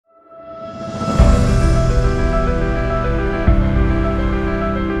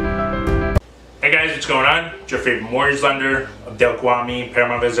going on? It's your favorite mortgage lender, Abdel Khawatmi,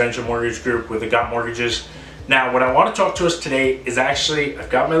 Paramount Residential Mortgage Group with the Got Mortgages. Now, what I want to talk to us today is actually, I've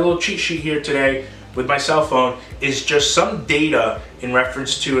got my little cheat sheet here today with my cell phone, is just some data in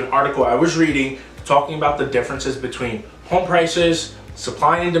reference to an article I was reading talking about the differences between home prices,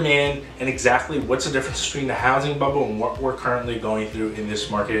 supply and demand, and exactly what's the difference between the housing bubble and what we're currently going through in this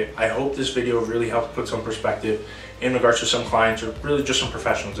market. I hope this video really helps put some perspective in regards to some clients or really just some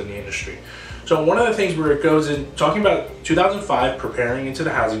professionals in the industry. So one of the things where it goes in talking about 2005 preparing into the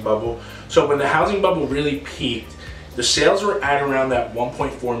housing bubble. So when the housing bubble really peaked, the sales were at around that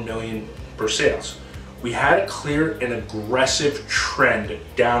 1.4 million per sales. We had a clear and aggressive trend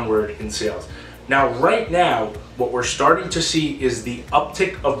downward in sales. Now, right now, what we're starting to see is the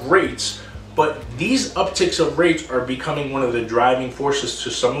uptick of rates, but these upticks of rates are becoming one of the driving forces to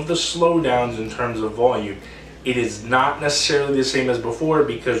some of the slowdowns in terms of volume. It is not necessarily the same as before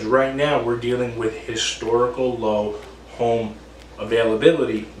because right now we're dealing with historical low home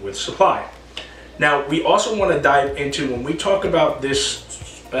availability with supply. Now, we also want to dive into, when we talk about this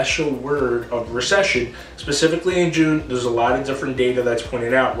special word of recession, specifically in June, there's a lot of different data that's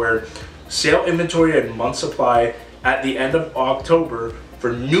pointed out where sale inventory and month supply at the end of October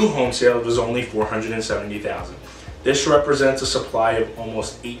for new home sales was only 470,000. This represents a supply of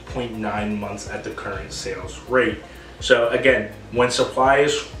almost 8.9 months at the current sales rate. So again, when supply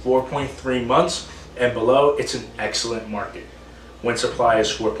is 4.3 months and below, it's an excellent market. When supply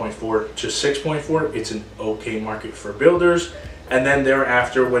is 4.4 to 6.4, it's an okay market for builders. And then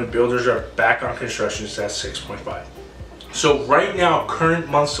thereafter, when builders are back on construction, it's at 6.5. So right now, current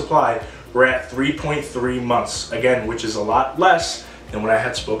month supply, we're at 3.3 months, again, which is a lot less than what I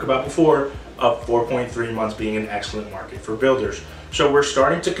had spoke about before, of 4.3 months being an excellent market for builders. So we're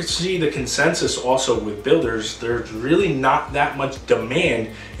starting to see the consensus also with builders. There's really not that much demand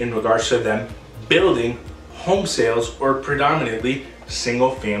in regards to them building home sales or predominantly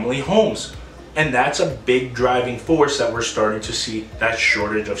single family homes. And that's a big driving force that we're starting to see, that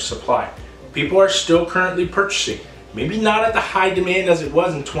shortage of supply. People are still currently purchasing. Maybe not at the high demand as it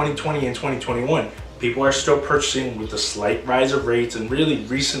was in 2020 and 2021. People are still purchasing with a slight rise of rates, and really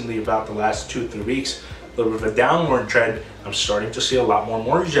recently, about the last 2-3 weeks, a little bit of a downward trend. I'm starting to see a lot more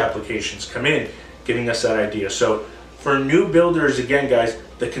mortgage applications come in, giving us that idea. So for new builders, again, guys,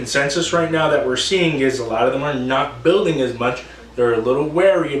 the consensus right now that we're seeing is a lot of them are not building as much. They're a little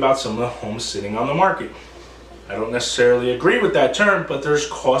wary about some of the homes sitting on the market. I don't necessarily agree with that term, but there's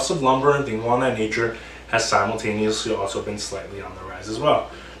costs of lumber and things along that nature has simultaneously also been slightly on the rise as well.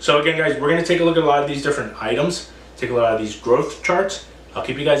 So again, guys, we're going to take a look at a lot of these different items, take a lot of these growth charts. I'll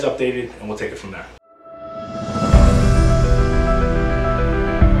keep you guys updated and we'll take it from there.